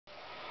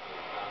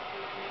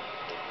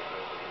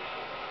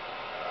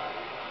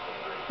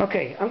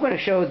Okay, I'm going to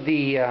show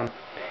the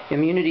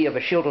immunity of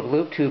a shielded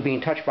loop tube being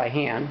touched by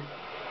hand.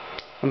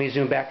 Let me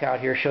zoom back out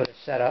here, show the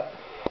setup.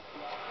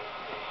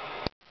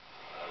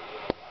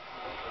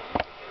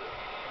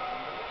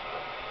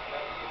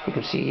 You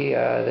can see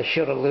the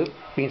shielded loop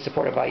being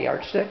supported by a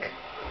yardstick.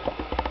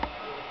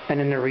 And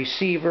then the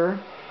receiver's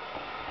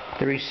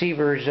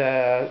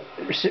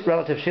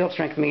relative field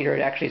strength meter,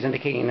 it actually is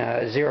indicating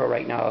 0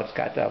 right now. It's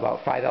got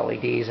about 5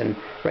 LEDs, and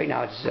right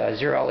now it's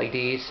 0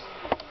 LEDs.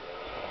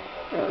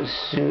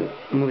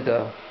 Move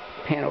the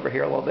pan over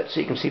here a little bit so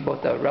you can see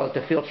both the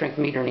relative field strength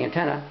meter and the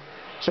antenna.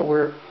 So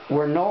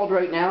we're nulled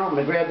right now. I'm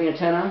going to grab the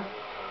antenna.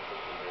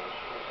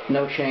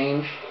 No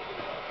change.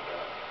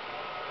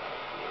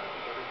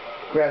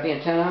 Grab the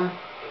antenna.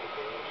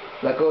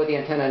 Let go of the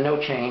antenna.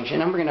 No change.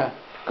 And I'm going to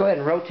go ahead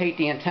and rotate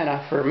the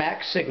antenna for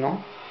max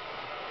signal.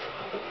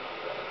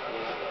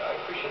 I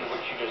appreciate what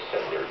you just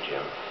said there,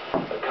 Jim.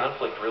 A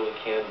conflict really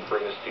can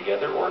bring us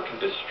together or can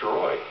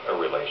destroy a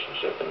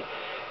relationship. And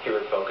here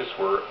at Focus,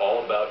 we're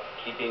all about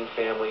keeping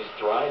families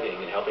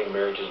thriving and helping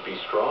marriages be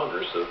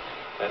stronger. So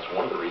that's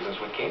one of the reasons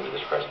we came to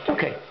this presentation.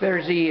 Okay,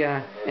 there's the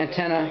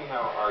antenna.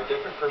 How our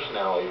different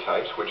personality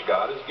types, which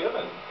God has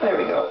given. There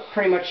we go.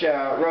 Pretty much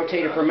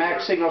rotated for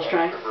max signal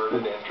strength.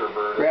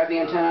 Introverted, grab the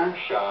antenna.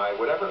 Shy,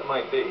 whatever it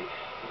might be.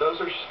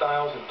 Those are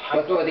styles and types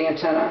let go of the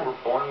antenna.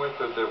 We're born with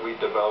that we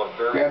develop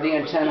very grab the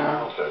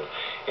antenna.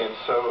 And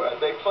so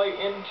they play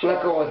into.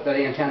 Let go of the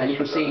antenna. You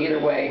can see either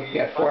way. You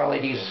got 4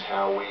 LEDs.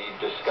 How we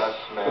discuss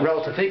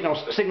relative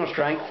signal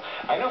strength.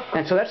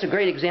 And so that's a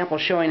great example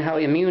showing how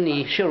immune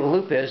the shielded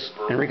loop is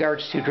in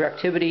regards to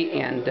directivity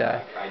and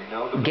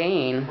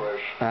gain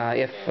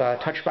if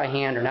touched by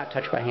hand or not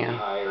touched by hand.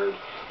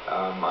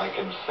 I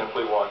can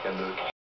simply walk into the